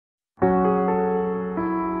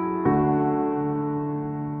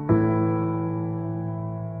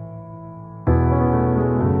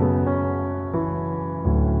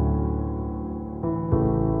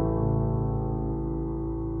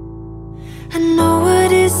know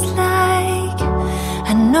what it's like,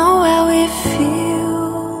 I know how it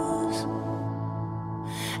feels.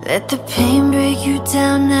 Let the pain break you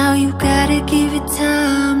down now, you gotta give it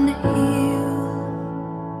time to heal.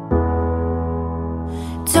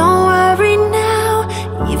 Don't worry now,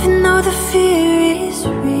 even though the fear is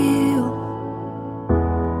real.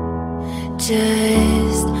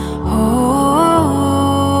 Just hold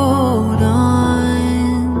on.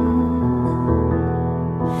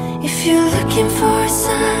 If you're looking for a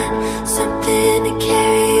sign, something to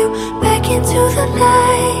carry you back into the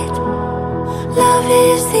light, love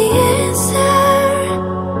is the answer.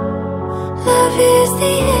 Love is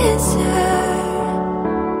the answer.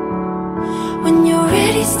 When you're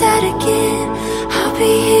ready, start again. I'll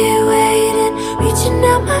be here waiting, reaching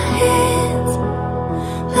out my hands.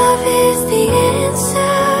 Love is the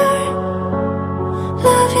answer.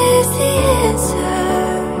 Love is the answer.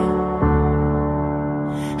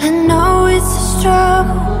 I know it's a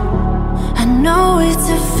struggle, I know it's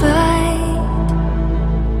a fight,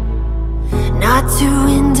 not to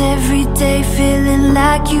end every day feeling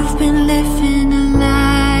like you've been living a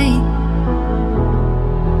lie.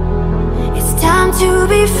 It's time to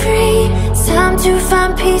be free, it's time to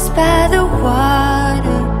find peace by the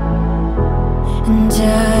water. And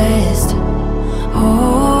just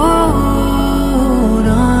hold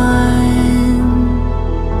on.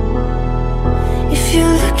 If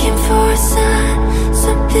you're looking for a sign,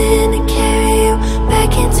 something to carry you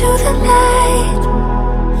back into the light,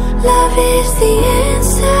 love is the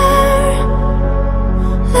answer.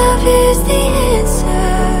 Love is the answer.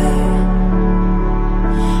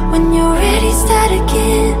 When you're ready, start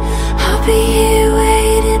again. I'll be here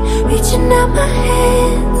waiting, reaching out my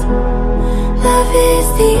hands. Love is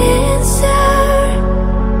the answer.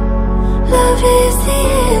 Love is the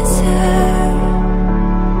answer.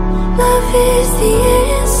 Love is